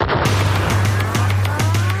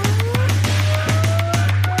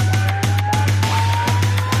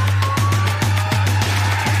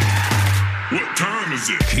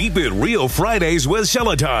Keep It Real Fridays with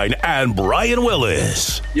Celatine and Brian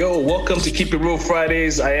Willis. Yo, welcome to Keep It Real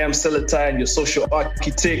Fridays. I am Celatine, your social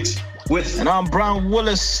architect. And I'm Brian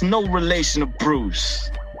Willis, no relation to Bruce.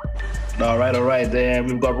 All right. Then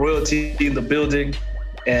we've got royalty in the building,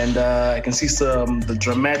 and I can see the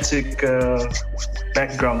dramatic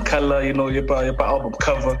background color. You know, your album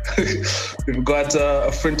cover. We've got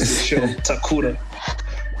a friend to the show, Takura.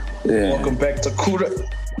 Yeah. Welcome back, Takura.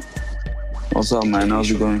 What's up, man?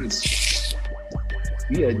 How's it going? What's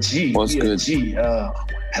good? G. I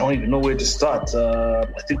don't even know where to start. I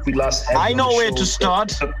think we last had. I know where to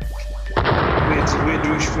start. Where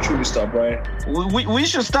should we start, Brian? We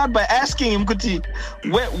should start by asking him, Kuti,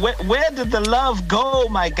 where did the love go,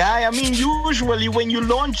 my guy? I mean, usually when you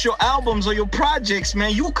launch your albums or your projects,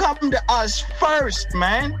 man, you come to us first,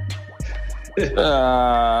 man.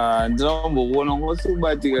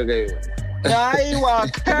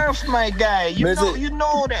 Aiwa, curve, my guy. You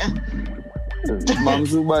know that. Mam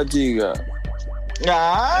Subatiga.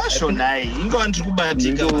 Shonai. You going to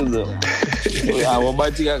Kubatika.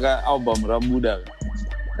 Wabatika album Rabuda.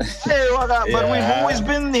 Hey, but we've always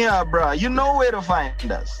been here, bro. You know where to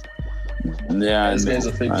find us. Yeah, this guy's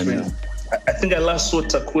a fake friend. I think I last saw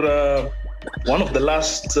Takura, one of the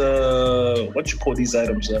last, what you call these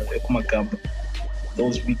items?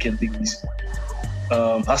 Those weekend things.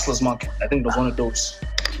 Hustlers Market. I think it was one of those.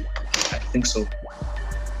 I think so.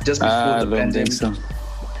 Just before the pandemic. So.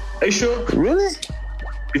 Are you sure? Really?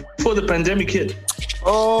 Before the pandemic hit.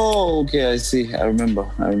 Oh, okay. I see. I remember.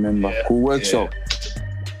 Yeah, cool workshop.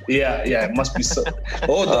 Yeah. It must be so.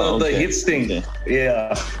 The hits thing. Okay.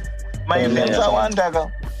 Yeah. My friends, I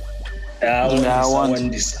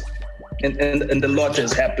want this. And the lot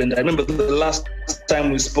has happened. I remember the last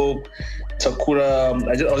time we spoke, Takura, I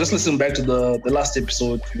was just listening back to the last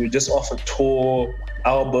episode. You were just off a tour,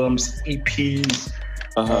 albums, EPs.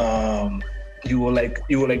 You were like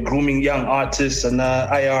grooming young artists and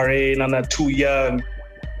IRA and too young.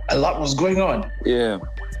 A lot was going on. Yeah.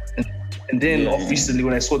 And then recently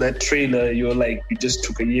when I saw that trailer, you were like, you just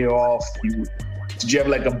took a year off. Did you have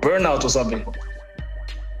like a burnout or something?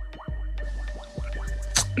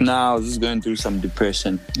 No, I was just going through some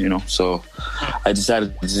depression, so I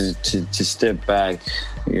decided to step back,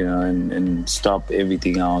 and stop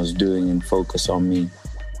everything I was doing and focus on me.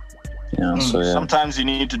 So yeah. Sometimes you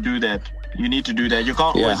need to do that. You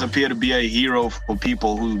can't always appear to be a hero for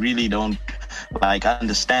people who really don't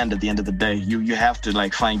understand at the end of the day. You have to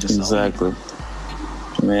find yourself. Exactly.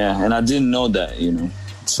 Yeah, and I didn't know that,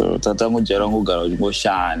 So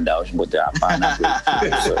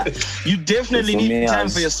you definitely need time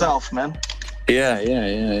for yourself, man. Yeah.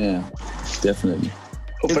 Definitely.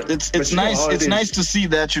 It's nice. It's nice to see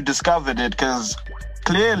that you discovered it, because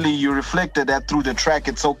clearly you reflected that through the track.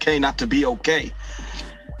 It's okay not to be okay.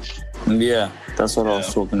 Yeah, that's what I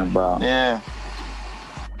was talking about. Yeah.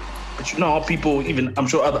 But how people, even I'm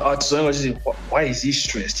sure other artists are say, why is he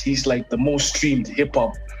stressed? He's like the most streamed hip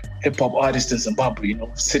hop artist in Zimbabwe,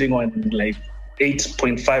 sitting on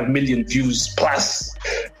 8.5 million views plus,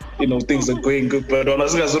 things are going good. But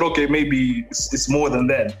honestly, I said, okay, maybe it's more than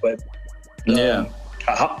that. But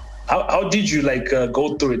how did you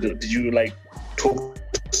go through it? Did you talk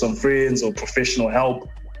to some friends or professional help?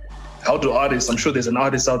 How do artists? I'm sure there's an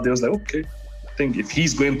artist out there who's like, okay, I think if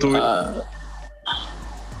he's going through it,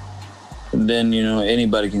 then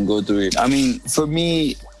anybody can go through it. I mean, for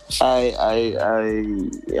me,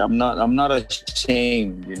 I'm not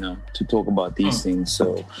ashamed, to talk about these things.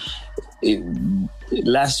 So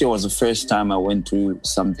last year was the first time I went through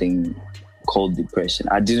something called depression.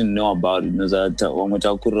 I didn't know about it. You thought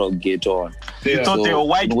they were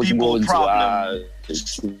white people problem.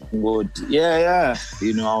 Yeah. I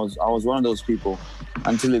was one of those people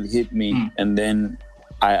until it hit me, and then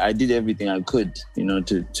I did everything I could,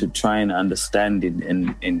 to try and understand it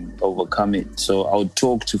and overcome it. So I would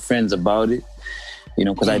talk to friends about it,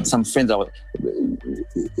 because I had some friends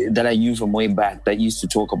that I knew from way back that used to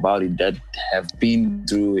talk about it, that have been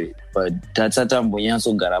through it. But that's a time when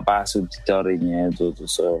so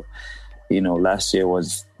last year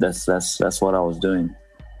that's what I was doing.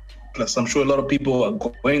 Plus, I'm sure a lot of people are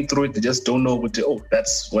going through it. They just don't know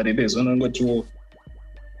that's what it is. That's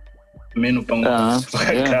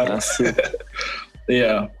true.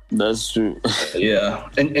 Yeah, that's true. Yeah,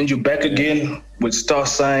 and you're back again with Star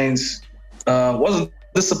Signs. Wasn't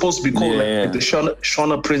this supposed to be called the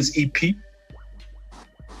Shauna Prince EP?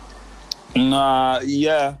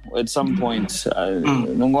 Yeah, at some point.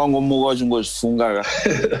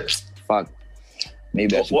 Fuck.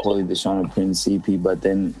 Maybe I should call it the Shauna Prince EP, but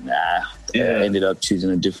then I ended up choosing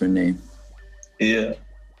a different name. Yeah.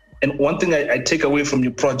 And one thing I take away from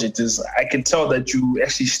your project is I can tell that you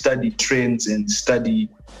actually study trends and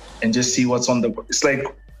just see what's on the. It's like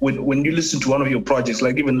when you listen to one of your projects,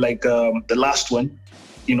 like even like the last one,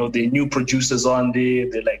 you know, there are new producers on there,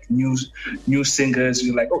 they're like new singers.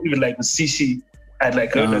 You're like, oh, even like with Cece, I'd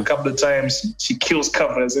like heard a couple of times. She kills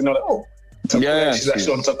covers, and you're like, oh, Takura, she's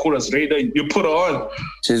actually on Takura's radar. You put her on.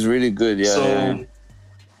 She's really good, yeah. So, yeah.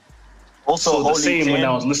 Also, the same when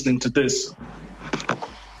I was listening to this.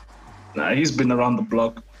 Nah, he's been around the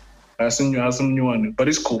block. I have some new one, but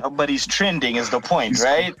it's cool. But he's trending is the point, he's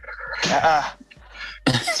right?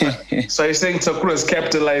 Cool. So you're saying Takura's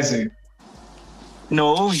capitalizing?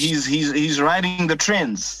 No, he's riding the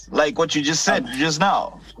trends, like what you just said just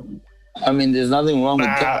now. I mean, there's nothing wrong with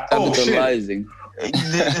capitalizing.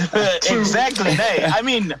 Exactly. Hey, I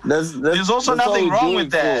mean, there's also nothing wrong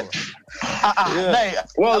with that.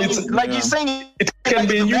 Well, it's like you're saying, it can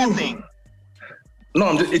be a new thing.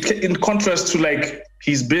 No, in contrast to like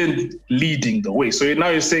he's been leading the way. So now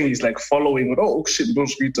you're saying he's like following. Oh shit, don't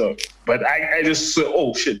speak up. But I just said,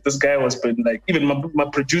 oh shit, this guy has been like even my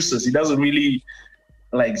producers. He doesn't really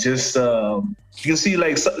like just. You can see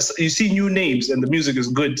like you see new names and the music is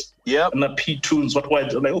good. Yeah. And the P tunes. I'm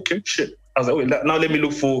like okay, shit. I was like, wait, now let me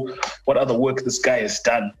look for what other work this guy has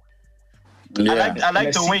done. Yeah. I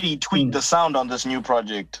like the way he tweaked the sound on this new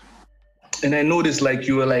project. And I noticed like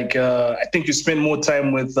you were like, I think you spent more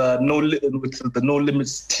time with the No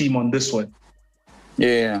Limits team on this one.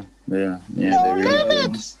 Yeah. No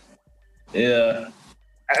Limits. Yeah.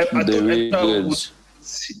 I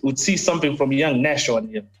would see something from Young Nash on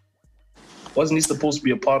here. Wasn't he supposed to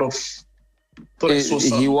be a part of?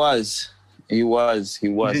 He was.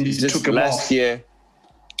 Just last year.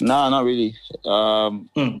 No, not really.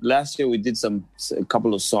 Last year we did a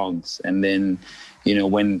couple of songs, and then, you know,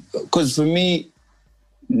 because for me,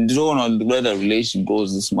 don't know where the relationship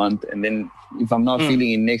goes this month, and then if I'm not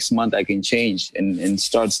feeling it next month, I can change and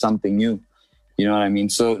start something new. You know what I mean?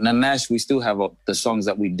 So Nanash, we still have the songs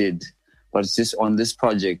that we did, but it's just on this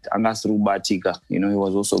project. Angas Rubatika, you know, he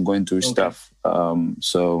was also going through stuff.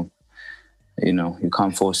 So, you know, you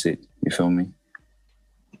can't force it. You feel me?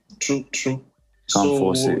 True. Can't So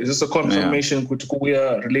force it. Is this a confirmation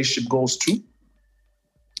where relationship goes to?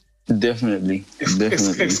 Definitely.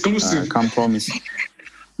 Exclusive. I can't promise.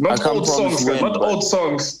 Not old songs.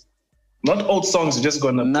 Not old songs. You're just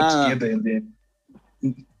gonna put together and then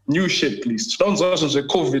new shit, please. Don't watch a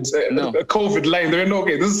COVID line. They're no,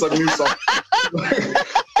 okay, this is a new song.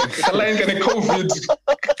 A line can a COVID,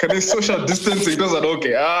 can a social distancing? Those are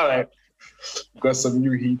okay. All right. Got some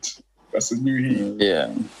new heat.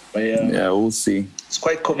 Yeah. But yeah, we'll see. It's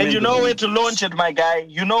quite commendable. And you know where to launch it, my guy.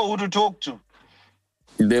 You know who to talk to.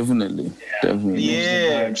 Definitely.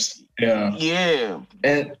 Yeah.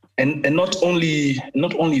 And not only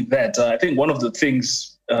that, I think one of the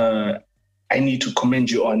things I need to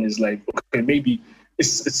commend you on is like, okay, maybe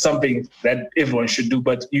it's something that everyone should do,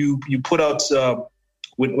 but you put out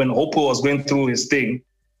when Hopo was going through his thing,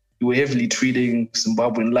 you were heavily treating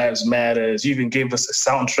Zimbabwean lives matters. You even gave us a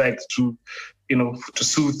soundtrack to, you know, to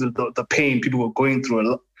soothe the pain people were going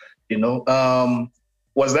through. You know,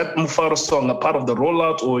 was that Mufaro song a part of the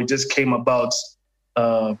rollout, or it just came about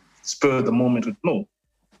spur of the moment with no?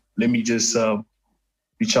 Let me just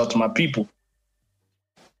reach out to my people.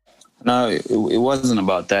 No, it wasn't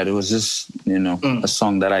about that. It was just, you know, a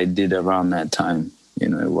song that I did around that time. You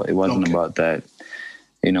know, it wasn't about that.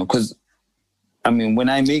 You know, because I mean, when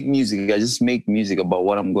I make music, I just make music about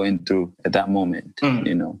what I'm going through at that moment.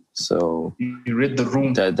 You know, so you read the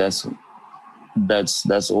room. That's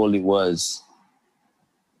all it was.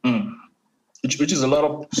 Which is a lot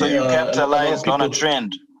of. So you capitalized on a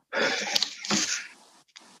trend. I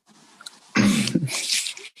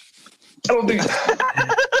don't think.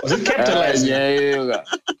 Was it capitalized? You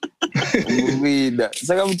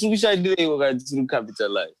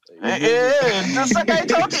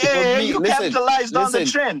capitalized on the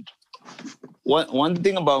trend. One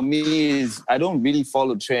thing about me is I don't really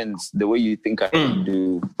follow trends the way you think I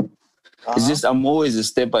do. It's just I'm always a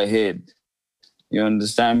step ahead. You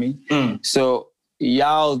understand me? So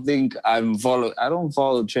y'all think I don't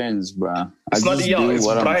follow trends, bruh. It's not y'all, it's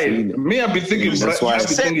Brian. Me, I've been thinking,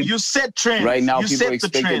 you set trends. Right now, you people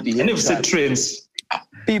expect it to I never said trends.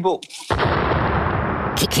 People.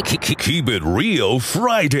 Keep It Real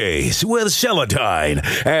Fridays with Celadine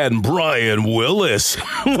and Brian Willis.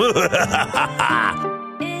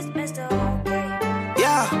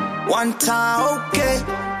 Yeah, one time, okay.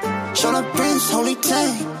 Show the Prince, holy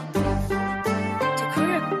tank.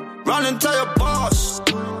 Run and tell your boss,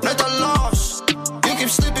 not a loss. You keep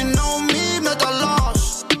sleeping on me, not a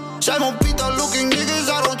loss. Shame on Peter looking niggas,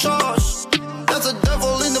 I don't trust.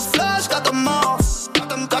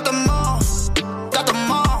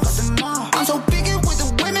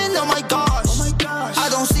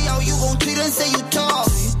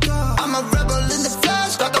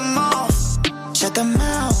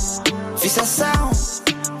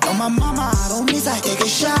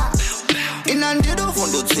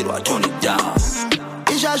 fundo zero, I turn it down.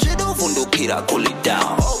 Exagero, fundo kira, cool it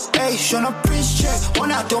down. Hey, showna Prince check,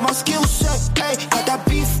 wanna do my skill set. Hey, got that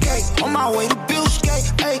beefcake, on my way to Bill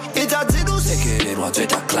Skate. Hey, it's a zero, sekere, I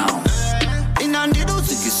take a clown. In a needle,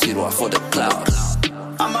 zero for the cloud.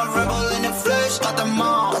 I'm a rebel in the flesh, got them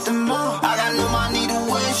all. I got no money to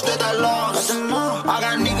wish that I lost. Got them all. I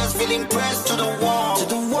got niggas feeling pressed to the wall.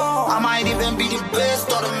 I might even be the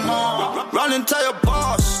best of them all. Running to your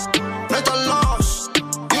boss, met a loss.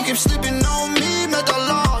 You keep sleeping on me, met a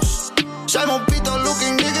loss. Simon Peter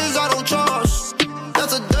looking niggas I don't trust.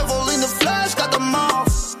 That's a devil in the flesh, got them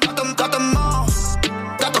off. Got them off.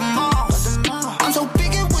 I'm so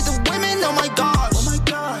picky with the women, oh my gosh.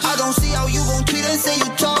 I don't see how you gon' treat and say you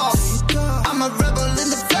tough. I'm a rebel in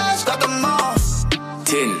the flesh, got them off.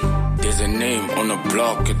 10, there's a name on the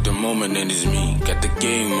block at the moment and it's me. Got the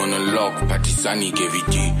game on the lock, Patisani gave it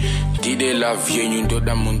to Tide la vie,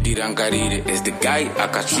 da mundirangarire. As the guy,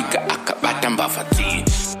 akashika, akabatamba fati.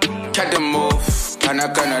 Cut them off,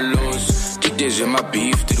 kana loss. Tide my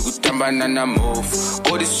beef, tirukutamba nana move.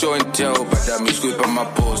 All this show and tell, but I'm squeep on my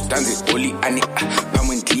post. Tanzi oli ani,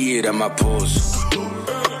 pamwentia my post.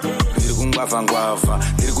 Ngwava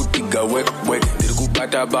ndiri kutiga work ndiri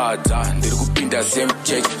kubata bata ndiri kupinda same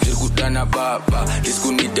check ndiri kudana baba ndiri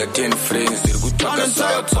kunida 10 friends ndiri kutaka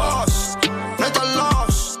sata met a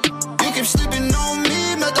loss you keep sleeping on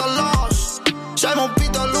me met a loss Simon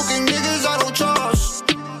Peter looking niggas I don't trust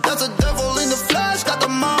that's a devil in the flesh got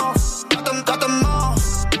them off got them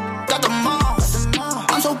off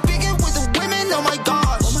I'm so picky with the women oh my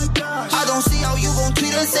gosh I don't see how you gon'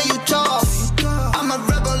 treat and say you tough I'm a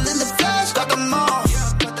rebel in the flesh, got them off.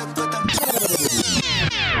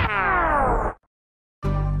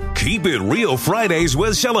 Keep It Real Fridays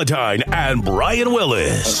with Celatine and Brian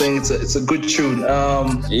Willis. I think it's a good tune.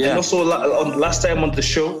 And also last time on the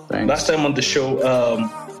show,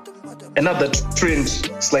 another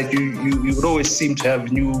trend. It's like you would always seem to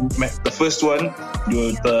have new. The first one,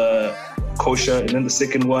 with the Kosher, and then the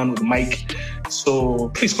second one with Mike. So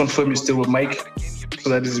please confirm you're still with Mike. So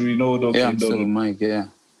that is we know. Yeah, I'm still with Mike. Yeah.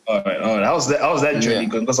 All right. How's that journey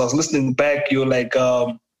going? Because I was listening back, you're like,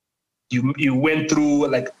 you went through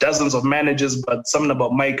like dozens of managers, but something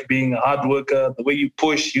about Mike being a hard worker, the way you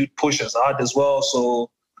push as hard as well. So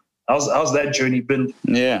how's that journey been?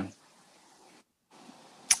 Yeah.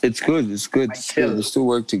 It's good. We still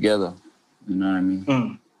work together. You know what I mean?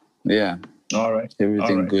 Mm. Yeah. All right.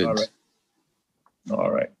 Everything good. All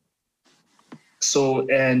right. So,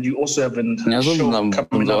 and you also have a show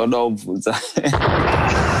coming up.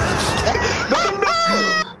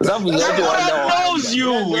 knows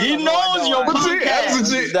you. He knows your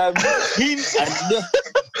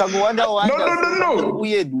No.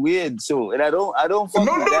 Weird. So, and I don't fuck with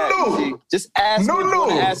that. No. Just ask me.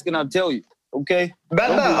 Ask and I'll tell you. Okay?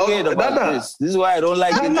 Don't be weird about this. This is why I don't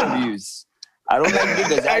like interviews. I don't like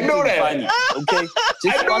niggas. I know that. Funny, okay?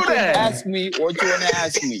 Just fucking ask me what you want to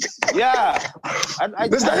ask me. Yeah.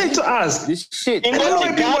 There's nothing to ask. This shit. I don't know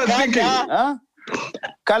what people are thinking. Huh?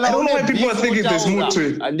 I don't know why people are thinking there's more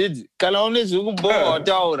to it. I did.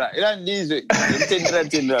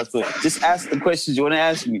 So just ask the questions you want to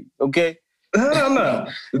ask me, okay? No.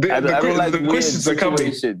 The questions are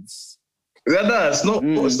coming. Yeah, it's not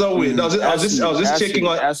weird. I was just checking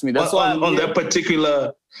on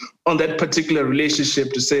that particular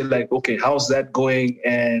relationship to say like, okay, how's that going,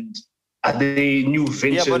 and are they new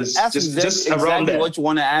ventures? Yeah, but ask just exactly around that. what you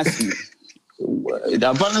want to ask me. What are you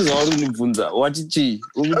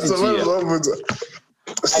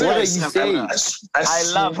saying? I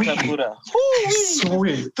love Takura.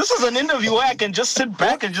 Sweet. This is an interview where I can just sit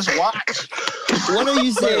back and just watch. What are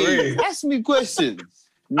you saying? Ask me questions.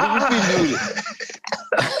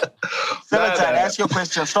 Celatine, ask your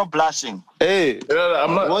question. Stop blushing. Hey,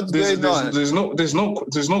 I'm not. What's going on? There's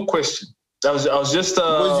no question. I was just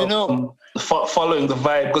following the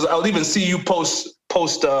vibe, because I'll even see you post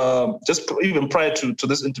just even prior to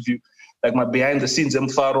this interview, like my behind the scenes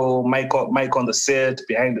Mfaro, Mike on the set,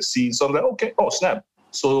 behind the scenes. So I'm like, okay, oh snap.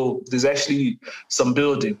 So there's actually some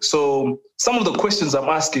building. So some of the questions I'm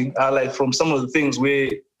asking are like from some of the things where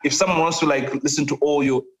if someone wants to like listen to all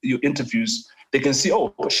your interviews, they can see,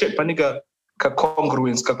 oh shit, panika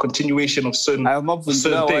congruence, continuation of certain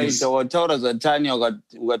things. So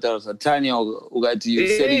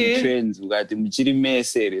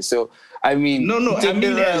I mean, no. I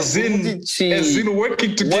mean, as in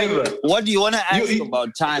working together. What do you want to ask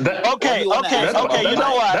about Tanya? Okay. You know what?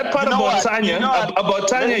 That part about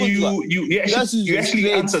Tanya, you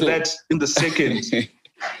actually answered that in the second.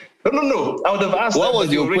 No. I would have asked. What that,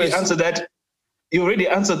 was your you already question? answered that. You already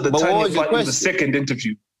answered the Tanya part in the second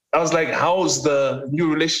interview. I was like, how's the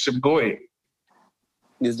new relationship going?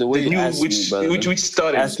 Is the way you ask me, brother. Which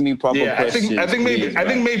started. Ask me proper questions. I think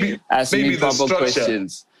maybe ask me proper the structure.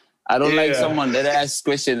 Questions. I don't like someone that asks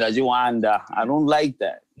questions that you wonder. I don't like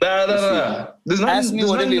that. Nah. Ask me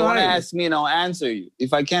whatever you want to ask me and I'll answer you.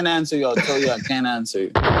 If I can't answer you, I'll tell you I can't answer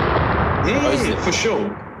you. Yeah, for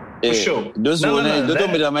sure. For sure. Those who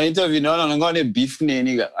don't be my interview, no, I'm going to beef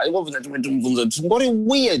nigga. I was what a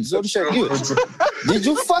weird. Did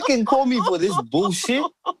you fucking call me for this bullshit?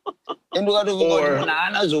 And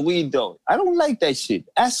weed though. I don't like that shit.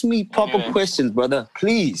 Ask me proper questions, brother.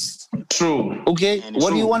 Please. True. Okay?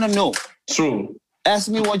 What do you want to know? True. Ask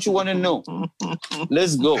me what you want to know.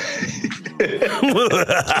 Let's go.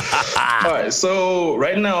 All right. So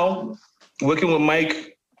right now, working with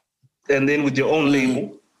Mike and then with your own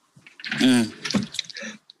label.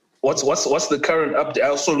 What's the current update? I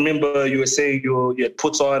also remember you were saying you had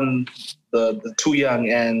put on the Too Young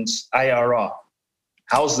and IRR.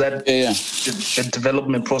 How's that the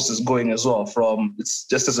development process going as well? It's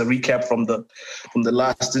just as a recap from the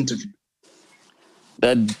last interview.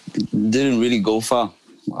 That didn't really go far.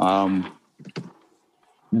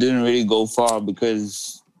 Didn't really go far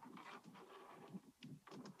because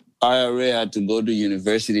IRA had to go to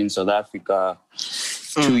university in South Africa.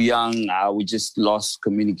 Too young. We just lost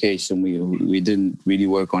communication. We didn't really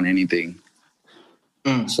work on anything.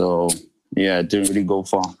 So yeah, it didn't really go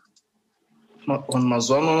far. On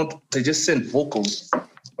Mazono, they just sent vocals. I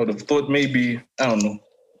would have thought maybe, I don't know.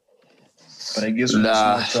 But I guess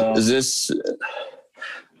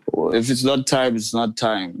if it's not time, it's not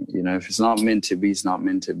time. You know, if it's not meant to be, it's not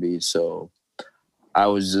meant to be. So I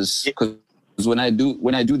was just, because when I do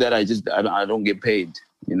that, I don't get paid.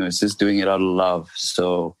 You know, it's just doing it out of love.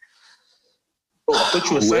 So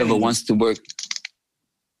whoever wants to work.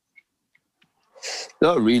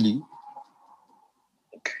 Not really.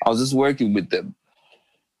 I was just working with them.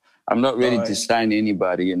 I'm not ready to sign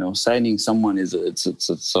anybody, you know. Signing someone it's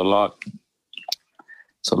a lot.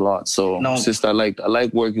 It's a lot. So it's just I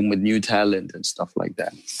like working with new talent and stuff like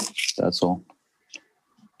that. That's all.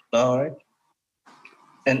 All right.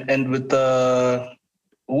 And with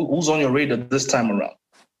who's on your radar this time around?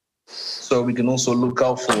 So we can also look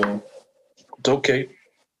out for okay.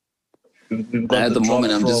 At the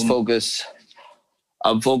moment I'm just focused.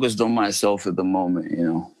 I'm focused on myself at the moment, you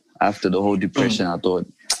know. After the whole depression, I thought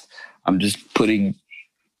I'm doing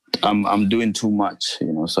too much,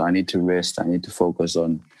 you know, so I need to rest. I need to focus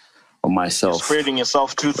on myself. You're spreading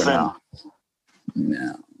yourself too thin.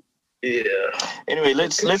 Yeah. Anyway,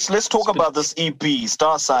 let's talk about this EP,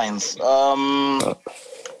 Star Signs.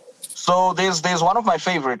 So there's one of my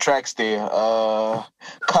favorite tracks there,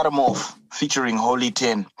 Cut 'Em Off, featuring Holy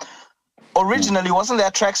 10. Originally, wasn't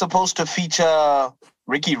that track supposed to feature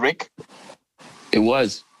Ricky Rick? It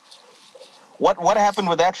was. What happened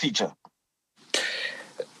with that feature?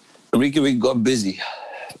 Ricky Rick got busy,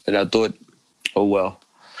 and I thought, oh well,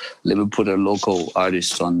 let me put a local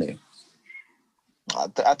artist on there.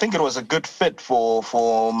 I think it was a good fit for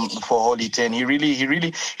Holy 10. He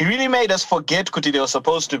really made us forget Kuti there was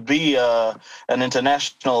supposed to be an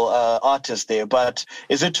international artist there. But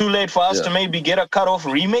is it too late for us to maybe get a cut-off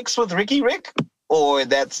remix with Ricky Rick, or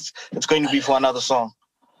it's going to be for another song?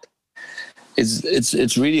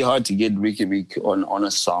 It's really hard to get Ricky Rick on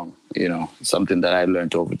a song, you know, something that I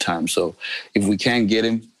learned over time. So if we can get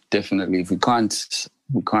him, definitely. If we can't,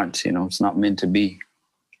 we can't, you know, it's not meant to be.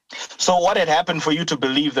 So what had happened for you to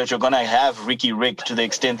believe that you're going to have Ricky Rick to the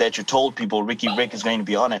extent that you told people Ricky Rick is going to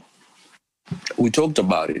be on it? We talked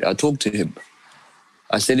about it. I talked to him.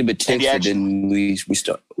 I sent him a text and then we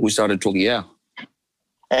started talking, yeah.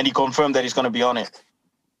 And he confirmed that he's going to be on it?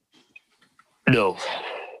 No.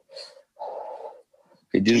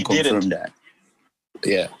 He didn't confirm that.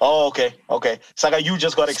 Yeah. Oh, okay. Saga, you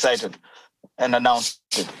just got excited and announced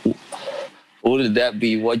it. Would that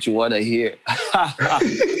be what you want to hear?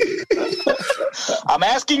 I'm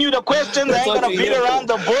asking you the questions. I ain't going to beat around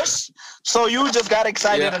the bush. So you just got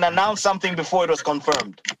excited and announced something before it was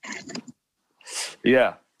confirmed.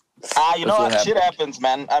 Yeah. You know what? Shit happens,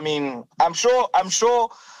 man. I mean, I'm sure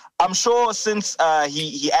since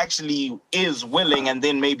he actually is willing and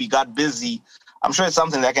then maybe got busy, I'm sure it's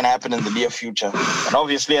something that can happen in the near future. And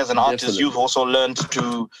obviously, as an artist, you've also learned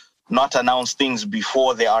to not announce things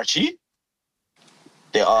before they are cheap.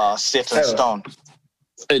 They are set in stone.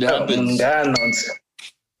 It happens.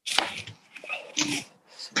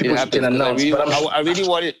 People can announce. I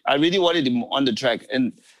really wanted him on the track.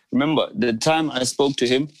 And remember, the time I spoke to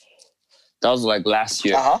him, that was like last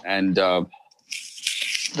year. And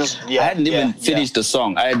I hadn't even finished the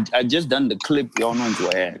song. I just done the clip. Y'all know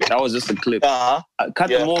into air. That was just a clip. Cut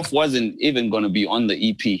Them Off wasn't even going to be on the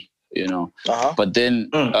EP, you know. But then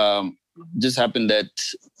just happened that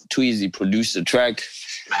Tweezy produced the track,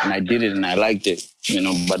 and I did it, and I liked it, you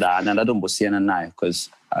know. But I don't because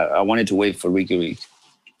I wanted to wait for Ricky Rick.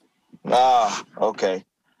 Okay.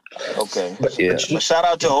 But Shout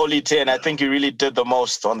out to Holy 10. I think he really did the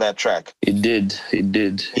most on that track. He did. He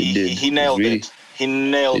nailed it. He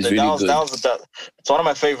nailed it. Really It's one of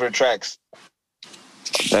my favorite tracks.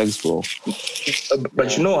 Thanks, bro.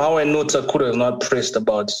 But you know how I know Takura is not pressed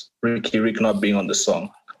about Ricky Rick not being on the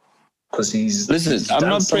song? Because I'm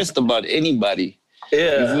not pressed about anybody.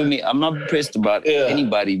 Yeah. You feel me? I'm not pressed about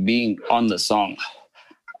anybody being on the song.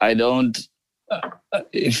 I don't...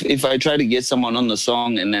 If I try to get someone on the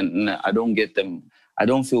song and then I don't get them, I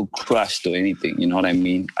don't feel crushed or anything. You know what I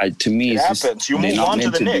mean? To me, it happens. You move on to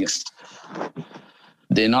the next.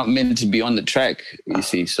 They're not meant to be on the track, you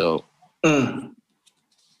see. So,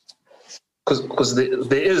 because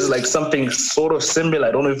there is like something sort of similar.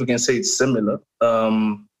 I don't know if we can say it's similar. I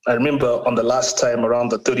remember on the last time around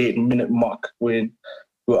the 38-minute mark when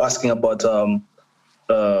we were asking about.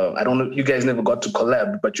 I don't know, you guys never got to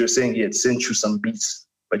collab, but you're saying he had sent you some beats,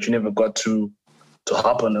 but you never got to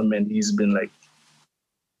hop on them, and he's been like,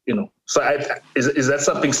 you know. So is that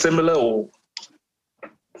something similar or?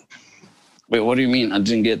 Wait, what do you mean? I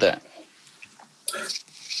didn't get that.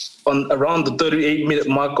 On around the 38-minute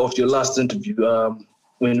mark of your last interview,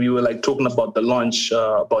 when we were like talking about the launch,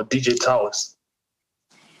 about DJ Towers,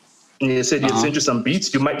 and you said he had sent you some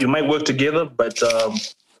beats. You might work together, but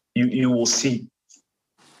you will see.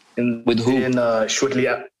 And with who? Then shortly,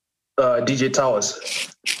 DJ Towers.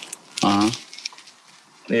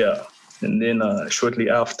 Yeah, and then shortly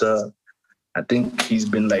after, I think he's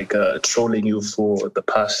been like trolling you for the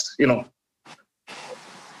past, you know.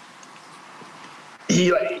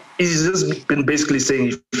 He's just been basically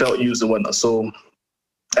saying he felt you was the winner. So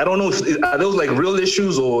I don't know are those like real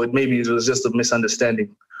issues or maybe it was just a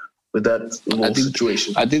misunderstanding with that whole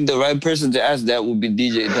situation. I think the right person to ask that would be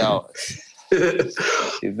DJ Towers. You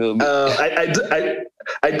feel me?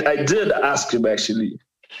 I did ask him actually,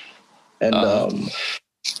 and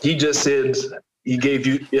he just said he gave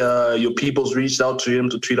you your peoples reached out to him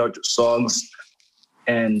to tweet out your songs,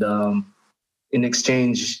 and in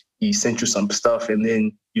exchange he sent you some stuff, and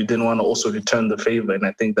then you didn't want to also return the favor, and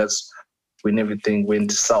I think that's when everything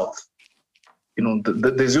went south. You know,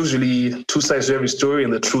 there's usually two sides to every story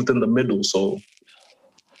and the truth in the middle, so.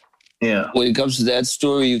 Yeah. When it comes to that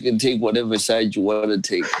story, you can take whatever side you want to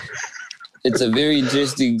take. It's a very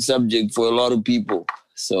interesting subject for a lot of people.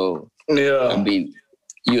 So, I mean,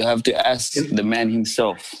 you have to ask the man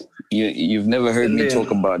himself. You've never heard me talk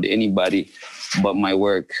about anybody but my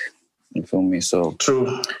work. You feel me? So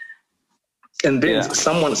true. And then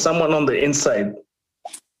someone on the inside,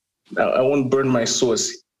 I won't burn my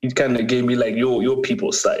source. He kind of gave me like your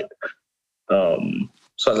people's side. So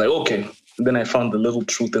I was like, okay. And then I found the little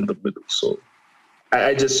truth in the middle. So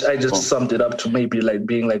I just summed it up to maybe like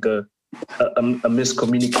being like a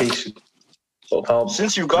miscommunication of how.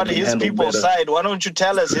 Since you got his people's side, why don't you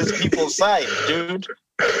tell us his people's side, dude?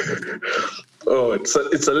 Oh,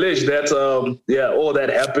 it's alleged that all that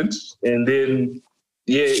happened, and then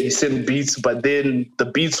he sent beats, but then the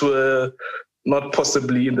beats were not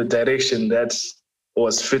possibly in the direction that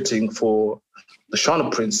was fitting for the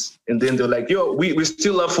Shauna Prince, and then they're like, "Yo, we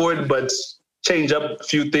still up for it, but change up a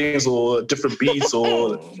few things or different beats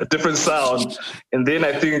or a different sound." And then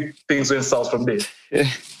I think things went south from there.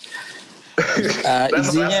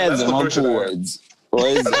 That's my words. Yeah. Or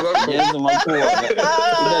is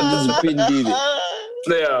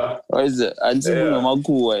it? I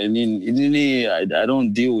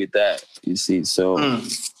don't deal with that. You see, so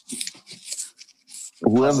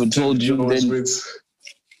whoever told you, then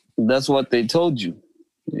that's what they told you.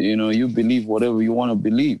 You know, you believe whatever you want to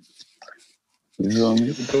believe. You know what I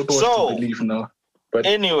mean? Don't know what to believe now. But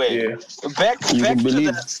anyway, back to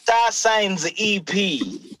the Star Signs EP.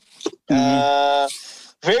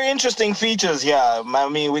 Very interesting features here. I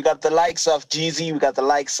mean, we got the likes of Jeezy, we got the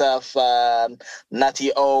likes of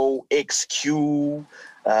Natty O, XQ.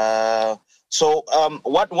 So,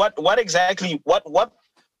 what exactly?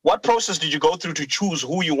 What process did you go through to choose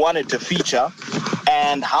who you wanted to feature,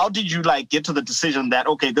 and how did you like get to the decision that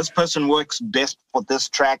okay, this person works best for this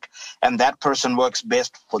track, and that person works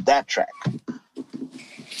best for that track?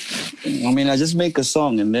 I mean, I just make a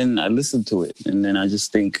song and then I listen to it, and then I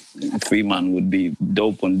just think Freeman would be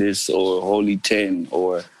dope on this, or Holy 10,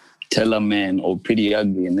 or Teller Man, or Pretty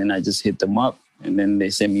Ugly, and then I just hit them up, and then they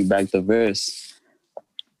send me back the verse.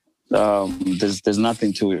 There's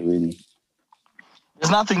nothing to it really. There's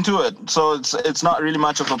nothing to it. So it's not really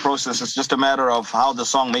much of a process. It's just a matter of how the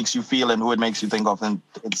song makes you feel and who it makes you think of. And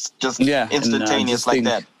it's just instantaneous like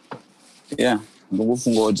that. Yeah. Who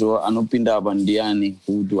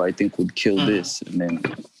do I think would kill this? And then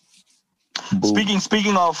boom.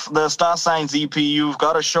 Speaking of the Star Signs EP, you've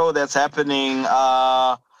got a show that's happening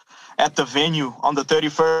at the venue on the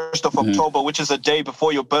 31st of October, which is a day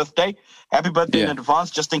before your birthday. Happy birthday in advance,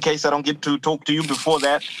 just in case I don't get to talk to you before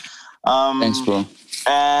that. Thanks, bro.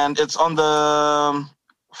 And it's on the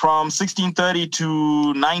from 16:30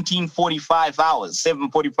 to 19:45 hours,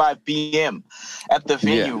 7:45 p.m. at the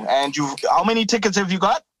venue. Yeah. And how many tickets have you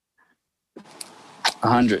got?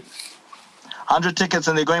 100. 100 tickets,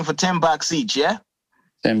 and they're going for $10 each, yeah?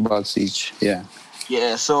 $10 each, yeah.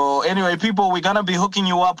 Yeah, so anyway, people, we're going to be hooking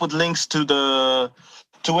you up with links to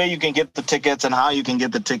where you can get the tickets and how you can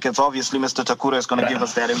get the tickets. Obviously, Mr. Takura is going to give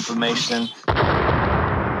us that information.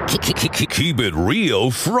 Keep It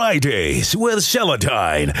Real Fridays with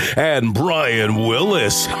Celatine and Brian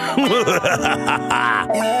Willis.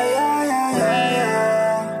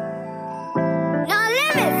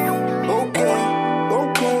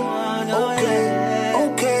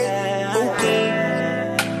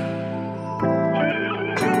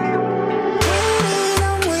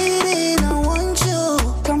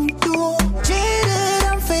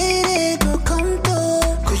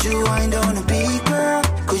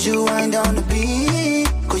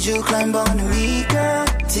 Climb on me, girl.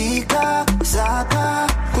 Tika, Saka.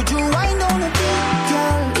 Could you wind on a beat,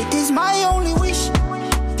 girl? It is my only wish.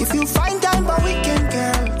 If you find time by weekend,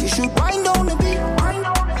 girl, you should wind on a beat.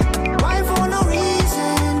 Wine for no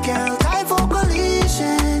reason, girl. Time for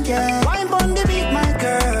collision, yeah. Wine on the beat, my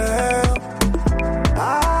girl.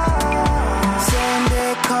 Send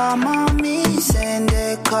a car on me, send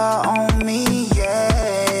a car on me, yeah.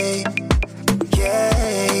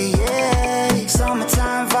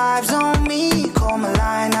 Summertime vibes on me. Call my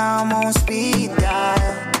line, I'm on speed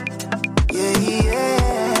dial. Yeah.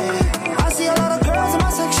 I see a lot of girls in my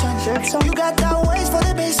section. You got that waist for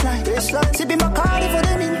the baseline. Sipping Bacardi for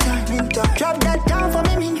the meantime. Drop that down for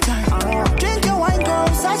me meantime. Drink your wine, girl.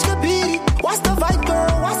 Such good beauty. What's the vibe,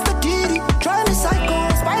 girl? What's the ditty? Trying to cycle.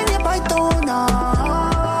 Spiny python.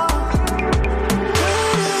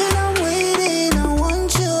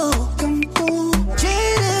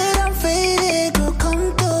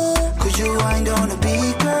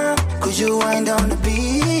 You wind on the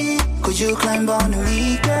beat. Could you climb on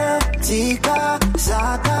me, girl? Tika,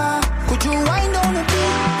 Saka. Could you wind on the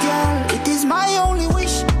beat, girl? It is my only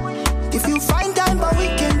wish. If you find time by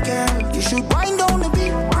weekend, girl, you should wind on the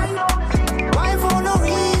beat. Wine for no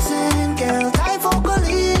reason, girl. Time for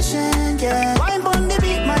collision, yeah. Wine on the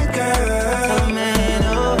beat, my girl. Man,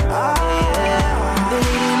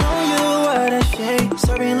 Baby, know you are the shade.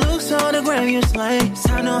 Serving looks on the gram, you slay. It's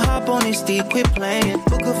time to hop on this deep, quit playing.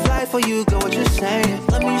 Book a flight for you, go what you're saying.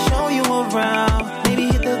 Let me show you around. Maybe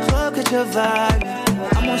hit the club, catch your vibe.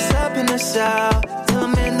 I'm what's up in the south. Tell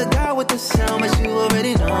him in the guy with the sound, but you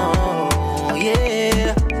already know.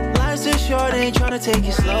 Yeah, life's too short, ain't tryna take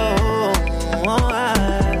it slow.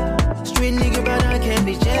 Street nigga, but I can't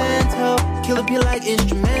be gentle. Kill up you like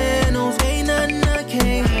instrumentals. Ain't nothing I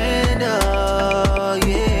can't handle.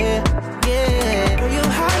 Yeah. Girl, you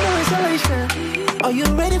high, no isolation. Are you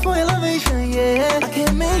ready for elevation? Yeah, I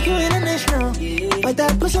can make you international. Like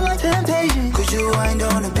that pussy like temptation. Could you wind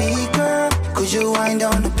on the beat, girl? Could you wind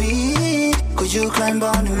on the beat? Could you climb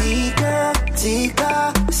on me, girl?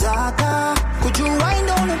 Tika, Saka. Could you wind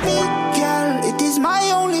on the beat, girl? It is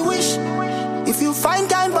my only wish. If you find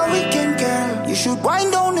time by weekend, girl, you should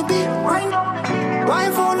wind on the beat.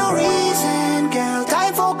 Wine for no reason, girl.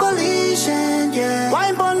 Time for collision, yeah.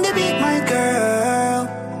 Wine on the beat, my girl.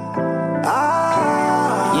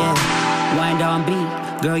 Yeah, wind on beat.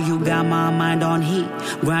 Girl, you got my mind on heat.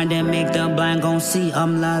 Grind and make the blind gon' see.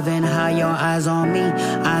 I'm loving how your eyes on me.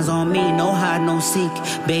 Eyes on me, no hide, no seek.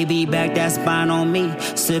 Baby, back that spine on me.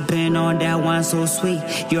 Sipping on that wine so sweet.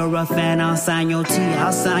 You're a fan, I'll sign your T.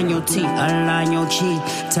 I'll sign your T, align your cheek.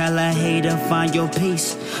 Tell a hater, find your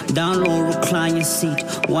peace. Down low, recline your seat.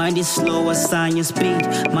 Wind it slow, assign your speed.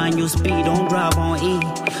 Mind your speed, don't drive on E.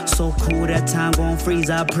 So cool, that time gon'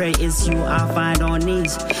 freeze. I pray it's you I find on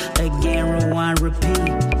knees. Again, rewind, repeat.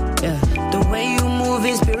 Yeah, the way you move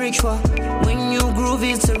is spiritual. When you groove,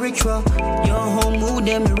 it's a ritual. Your whole mood,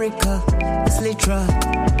 a miracle. It's literal.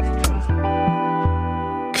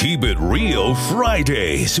 Keep It Real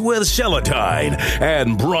Fridays with Celatine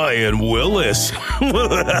and Brian Willis.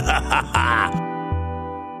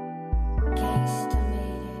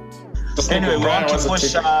 Anyway, we want to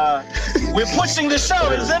push. We're pushing the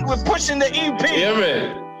show, isn't it? We're pushing the EP. Yeah,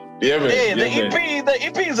 man. Yeah, the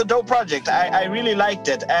EP is a dope project. I really liked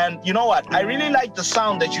it, and you know what? I really liked the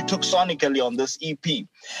sound that you took sonically on this EP,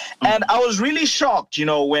 and I was really shocked. You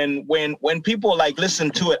know, when people like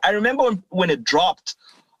listened to it. I remember when it dropped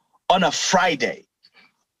on a Friday,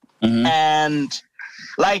 and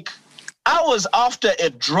like hours after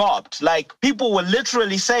it dropped, like people were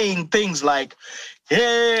literally saying things like,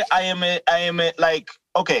 "Hey, I am like."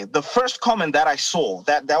 Okay, the first comment that I saw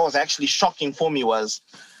that was actually shocking for me was,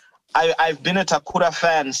 I've been a Takura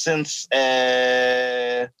fan since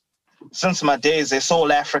my days at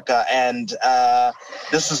Soul Africa, and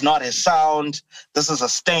this is not his sound. This is a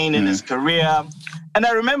stain in his career. And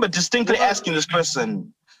I remember distinctly asking this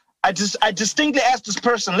person. I distinctly asked this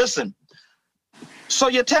person, listen, so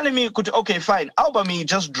you're telling me, okay, fine, album he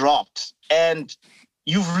just dropped, and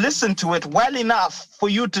you've listened to it well enough for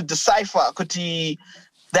you to decipher,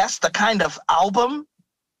 that's the kind of album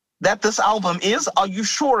that this album is? Are you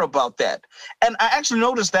sure about that? And I actually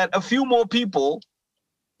noticed that a few more people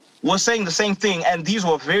were saying the same thing, and these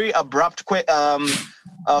were very abrupt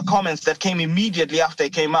comments that came immediately after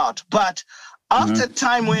it came out. But after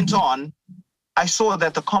time went on, I saw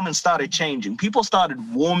that the comments started changing. People started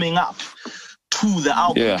warming up to the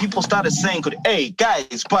album. Yeah. People started saying, hey,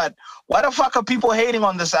 guys, but why the fuck are people hating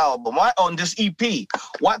on this album? Why on this EP?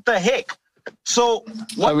 What the heck? So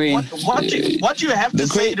what do you have to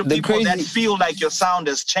say to people that feel like your sound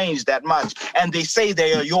has changed that much and they say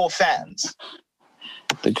they are your fans?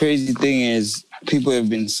 The crazy thing is people have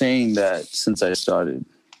been saying that since I started.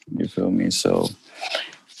 You feel me? So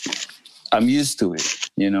I'm used to it.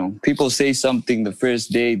 You know, people say something the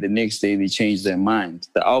first day, the next day they change their mind.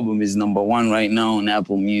 The album is #1 right now on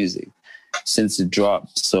Apple Music since it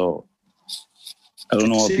dropped. So I don't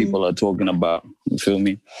know what people are talking about. You feel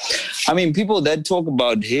me? I mean, people that talk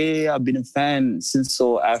about, hey, I've been a fan since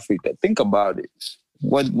Soul Africa. Think about it.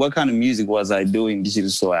 What kind of music was I doing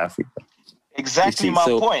since Soul Africa? Exactly my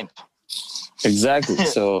point. Exactly.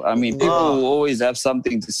 So, I mean, people will always have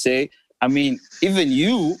something to say. I mean, even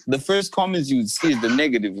you, the first comments you would see is the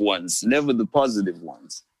negative ones, never the positive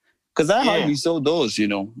ones. Because I hardly saw those, you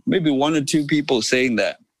know. Maybe 1 or 2 people saying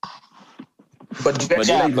that. But do you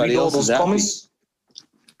actually read all those comments?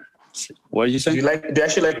 What did you say? Do you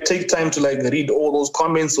actually take time to read all those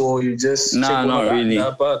comments, or you just check not really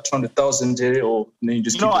about 200,000 or then you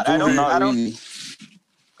just keep it moving?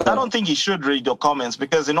 I don't think you should read your comments,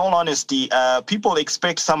 because in all honesty, people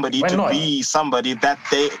expect somebody to be somebody that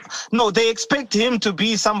they expect him to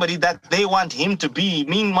be somebody that they want him to be.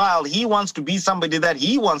 Meanwhile, he wants to be somebody that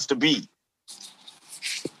he wants to be.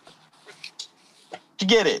 You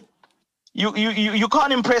get it? You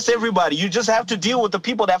can't impress everybody. You just have to deal with the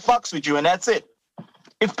people that fucks with you, and that's it.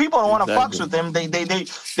 If people don't want to fucks with them,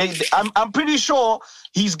 I'm pretty sure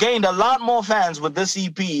he's gained a lot more fans with this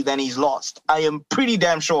EP than he's lost. I am pretty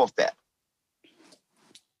damn sure of that.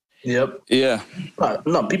 Yep. Yeah.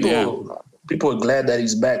 No, people are glad that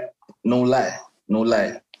he's back. No lie.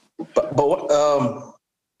 But what,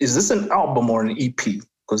 is this an album or an EP?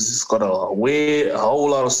 Because it's got a whole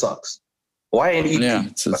lot of songs. Why an EP? Yeah,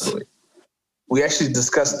 we actually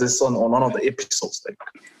discussed this on one of the episodes.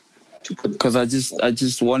 Because I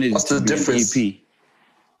just wanted what's it to the be difference? an EP.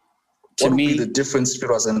 What would be the difference if it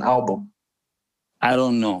was an album? I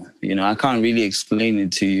don't know. You know, I can't really explain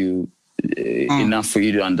it to you enough for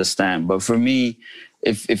you to understand. But for me,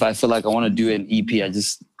 if I feel like I want to do an EP, I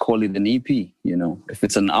just call it an EP. You know, if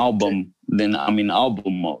it's an album, then I'm in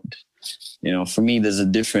album mode. You know, for me, there's a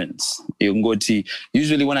difference. You can go to,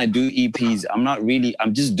 usually when I do EPs,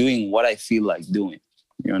 I'm just doing what I feel like doing.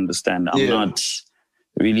 You understand? I'm not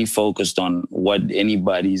really focused on what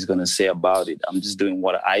anybody's going to say about it. I'm just doing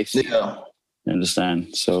what I feel. Yeah. You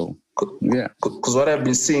understand? So, yeah. Because what I've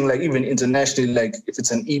been seeing, even internationally, if it's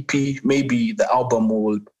an EP, maybe the album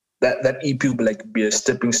will, that EP will be a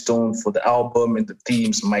stepping stone for the album, and the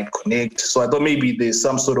themes might connect. So I thought maybe there's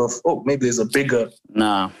some sort of, maybe there's a bigger...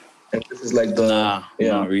 Nah. And this is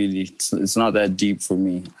not really. It's not that deep for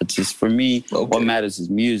me. It's just, for me, what matters is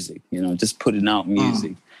music. You know, just putting out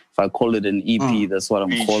music. If I call it an EP, that's what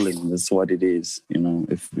I'm calling. That's what it is. You know,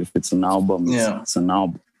 if it's an album, it's an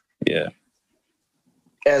album. Yeah.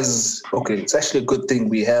 It's actually a good thing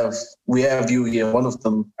we have you here. One of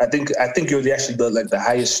them, I think you're actually the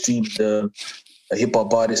highest streamed hip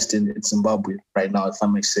hop artist in Zimbabwe right now, if I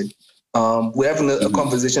may say. We're having a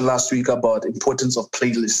conversation last week about the importance of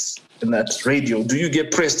playlists in that radio. Do you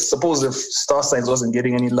get pressed? Suppose if Star Signs wasn't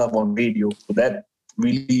getting any love on radio, would that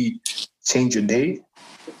really change your day?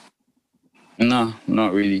 No,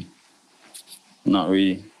 not really. Not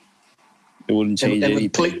really. It wouldn't change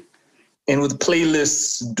anything. And with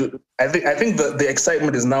playlists, I think the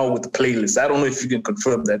excitement is now with the playlist. I don't know if you can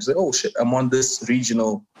confirm that. Say, oh shit, I'm on this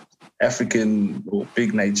regional African or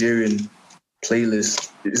big Nigerian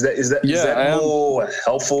playlist. Is that more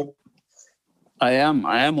helpful? I am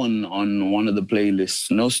on one of the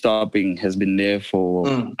playlists. No Stopping has been there for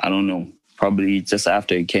I don't know, probably just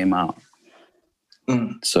after it came out.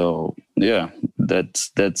 So yeah,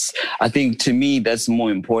 that's I think to me that's more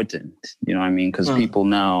important. You know what I mean? Because people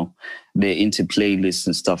now they're into playlists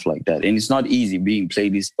and stuff like that, and it's not easy being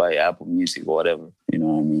playlist by Apple Music or whatever. You know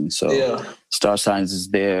what I mean? So Star Signs is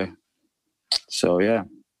there. So yeah.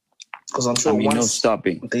 Because I'm sure No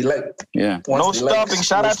Stopping. They like No Stopping.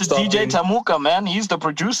 Shout out to DJ Tamuka, man. He's the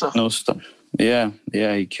producer. No Stop. Yeah,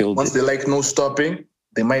 he killed once it. They like No Stopping,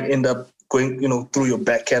 they might end up going, through your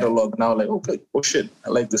back catalog now, like, okay, oh shit, I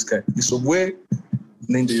like this guy. He's so weird. And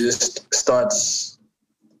then they just start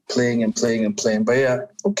playing and playing and playing. But yeah,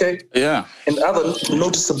 okay. Yeah. And other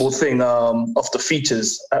noticeable thing of the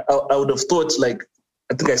features, I would have thought, like,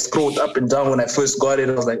 I think I scrolled up and down when I first got it.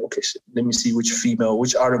 I was like, okay, shit, let me see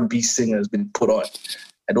which R&B singer has been put on.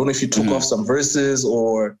 I don't know if you took off some verses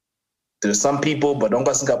or there's some people, but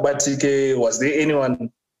was there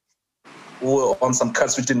anyone who were on some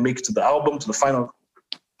cuts which didn't make it to the album, to the final?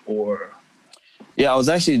 Or yeah, I was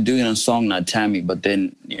actually doing a song, not Tammy, but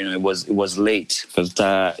then it was late because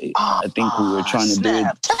I think we were trying to do it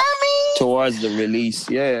towards the release.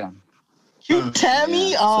 Yeah.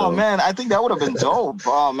 Tammy? Oh, man. I think that would have been dope.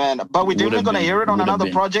 Oh, man. But we're definitely going to hear it on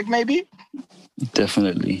another project, maybe?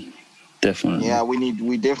 Definitely. Yeah,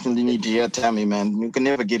 we definitely need to hear Tammy, man. You can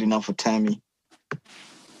never get enough of Tammy. You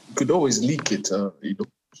could always leak it, a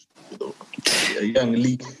young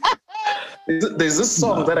leak. There's this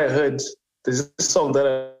song that I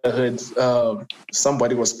heard.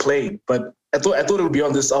 Somebody was playing, but I thought it would be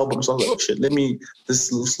on this album. So I was like, oh, shit,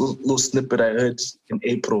 this little snippet I heard in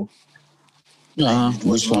April.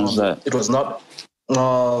 Which one was that? It was not.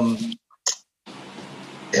 It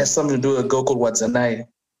has something to do with a girl called Wadzanai.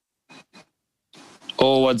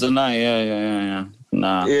 Oh, Wadzanai, yeah.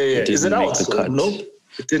 Nah. Yeah. Is it out? Nope.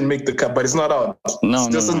 It didn't make the cut, but it's not out. No,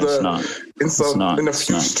 it's just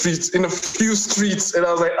in a few streets, and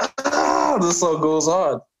I was like, this song goes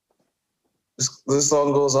hard. This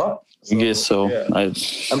song goes hard. I guess so. Yeah.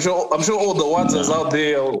 I'm sure all the ones that's out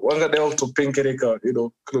there, one day to pink record,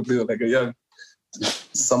 could be like a young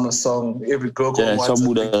summer song. Every girl called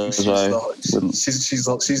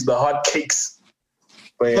she's the hot cakes.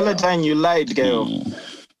 Valentine, you lied, girl.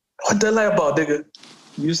 What did I lie about, nigga?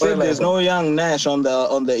 You said there's no Young Nash on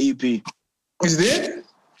the EP. Is there?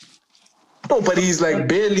 No, but he's like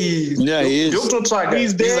barely. Yeah, he is. He's there.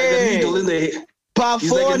 He's like a needle in the.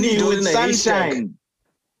 Parfoni with Sunshine.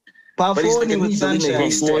 Parfoni with Sunshine.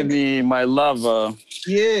 Parfoni, my lover.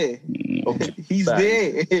 Yeah. Okay. He's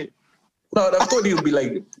there. No, I thought he would be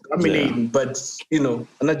like dominating, but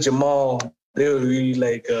not Jamal. They were really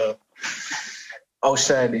like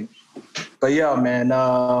outshining. But yeah, man,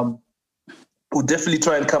 we'll definitely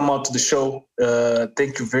try and come out to the show.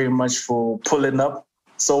 Thank you very much for pulling up.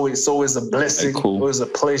 It's always a blessing. Cool. Always a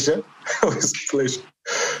pleasure. Always a pleasure.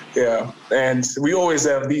 Yeah, and we always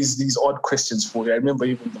have these odd questions for you. I remember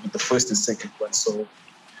even the first and second one. So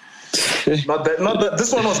not that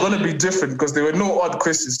this one was going to be different because there were no odd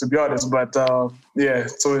questions, to be honest. But yeah,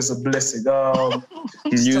 it's always a blessing.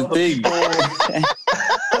 You think?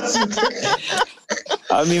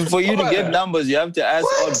 I mean, for you to get numbers, you have to ask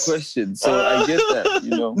odd questions. So I get that,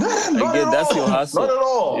 that's your hustle. Not at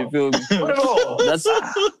all. Not at all.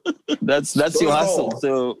 That's your hustle.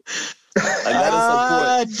 So I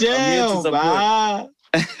gotta support. Damn, I'm here to support.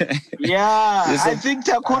 Yeah, I think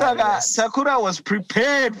Takura was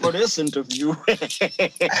prepared for this interview.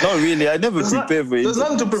 Not really. I never prepared for it. There's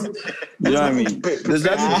nothing to prepare. You know what I mean? There's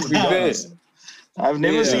nothing to prepare. I've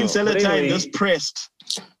never seen Celatine this pressed.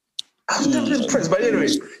 I've never been pressed, but anyway,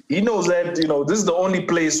 he knows that this is the only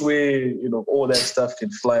place where all that stuff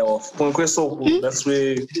can fly off. That's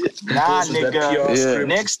where nigga.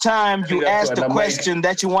 Next time you ask the question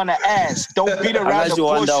that you want to ask, don't beat around the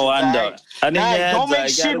bush. Don't make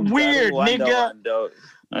shit weird, nigga.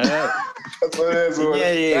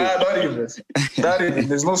 Not even.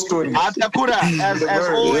 There's no story. Takura, as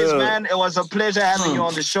always, man, it was a pleasure having you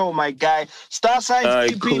on the show, my guy. Star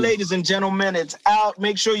Signs EP, ladies and gentlemen, it's out.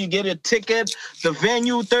 Make sure you get a ticket. The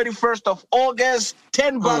venue, 31st of August,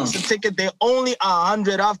 $10 a ticket. There only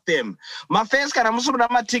 100 of them. My fans can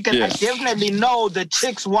my ticket. I definitely know the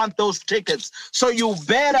chicks want those tickets. So you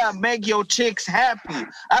better make your chicks happy.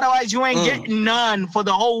 Otherwise, you ain't getting none for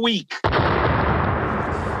the whole week.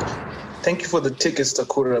 Thank you for the tickets,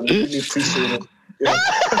 Takura. We really appreciate it.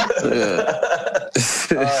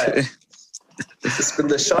 All right. It's been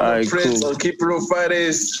the Shadow Prince on Keep It Real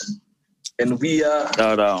Fridays. And we are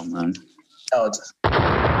out, man. Out.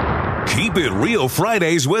 Keep It Real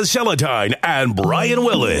Fridays with Celatine and Brian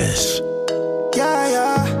Willis.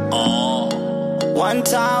 Yeah. One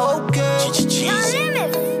time, okay.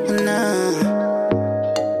 Nah.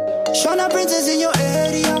 Shona Princess in your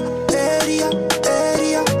area.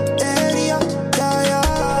 Yeah.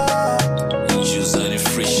 Angels are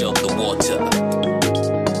fresh out the water.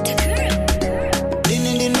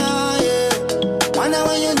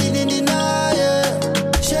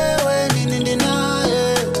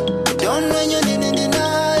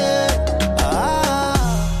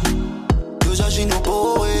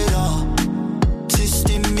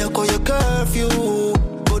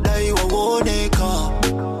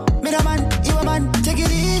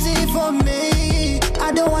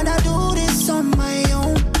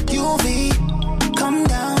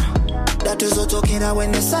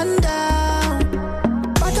 When the sun down,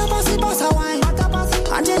 pata pasa wine,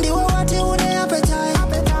 anje ndiwe wati une appetite.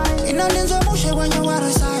 Inalenzo mushe when you are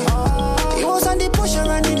aside. It was on the push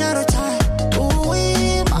running out of time. Ooh,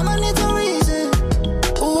 mama needs a reason.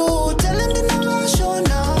 Ooh, tell him the never show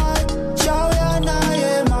night. Chow ya na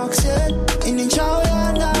ye maxen, in chow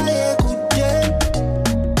ya na ye kude.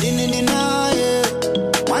 Din na ye,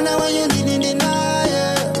 wana when you din na ye.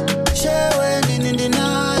 Shewe din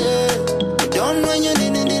na ye. Don't when you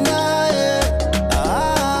didn't deny it.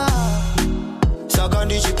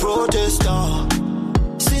 Second digi protester.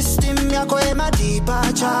 System yako ema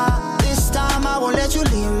departure. This time I won't let you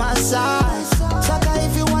leave my side. Saka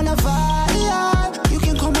if you wanna fight, you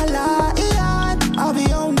can come alive. I'll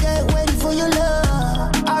be on deck waiting for your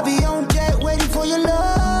love. I'll be on deck waiting for your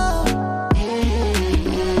love.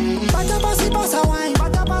 Pata pasa wine.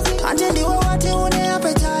 Anje ndiwe wati une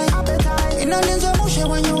appetite. Inalenzo mushe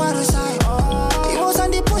when you are aside.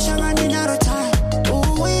 Running out of time.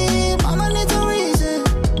 Ooh, mama needs a reason.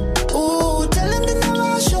 Ooh, tell him to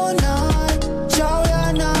never show night. Chow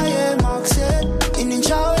ya na ye maxet. In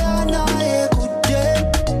chow ya na ye kude.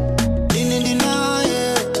 Din na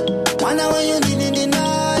ye. Wana when you din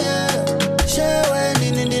na ye. Shewe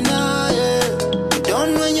din na ye.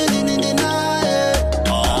 Don't when you din na ye.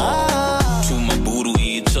 Chuma buru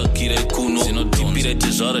itsvakira kuno. Zinotipira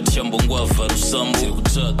tezvara tichambongwa varusambo.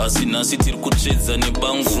 Asinasi tiri kutsvedza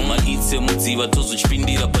nebangu maitse mudziva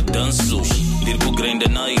tozochipindira padanso ndiri kugrinda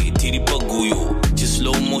naye tiri paguyo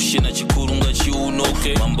chislow motion achikurunga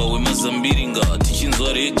chiunoke mamba wemazambiringa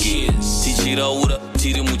tichinzwa rege tichiraura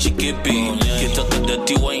tiri muchikepe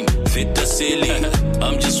ketakadati wine feta sele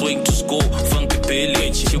I'm just waiting to score funky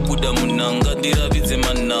pele chichibuda munanga ndiravidze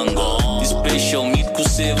mananga special meat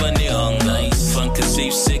kuseva nehanga funky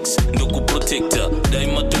safe sex ndokuprotecta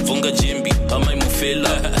daima tobvonga jembi amai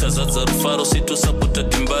mufela tazadza rufaro setosapota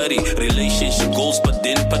dimbari relationship goals but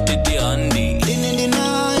then patete handi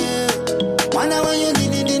Wana when you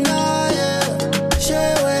deny it.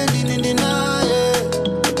 Shewe deny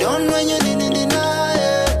it. Don't when you deny it.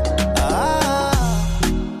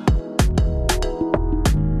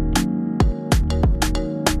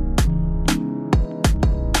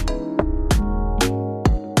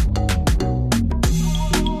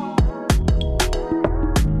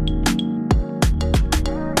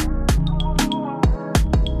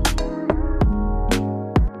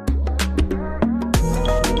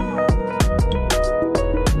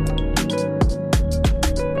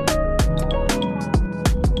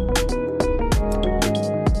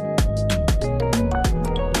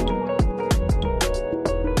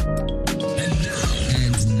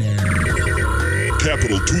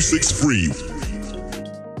 Capital 263.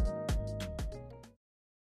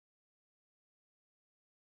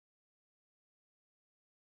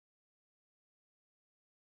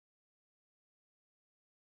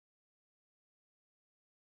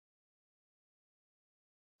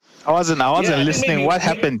 I wasn't listening. What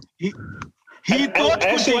happened? He thought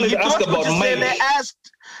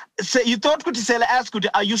Kutisela asked,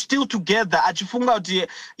 are you still together?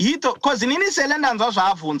 He thought, because in Sela ndanzwa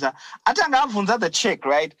zvaavhunza. Atanga avhunza the chick,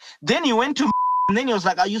 right? Then he went to and then he was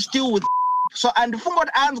like, are you still with so and funga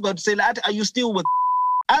kuti anzwa kuti Sela are you still with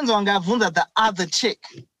anzwa anga avhunza the other chick.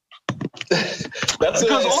 That's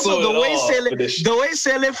because also the way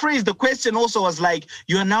Sele phrased the question also was like,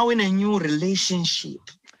 you are now in a new relationship.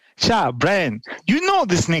 Sha, Brian, you know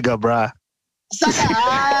this nigga, bruh.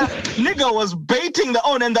 Nigga was baiting the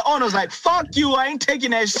owner, and the owner was like, fuck you, I ain't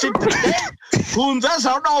taking that shit today.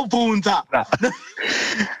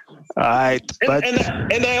 Alright, but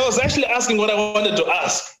and I was actually asking what I wanted to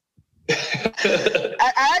ask.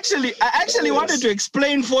 I actually wanted to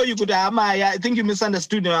explain for you, but I think you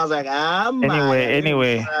misunderstood me. I was like,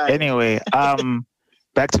 Anyway,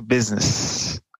 back to business.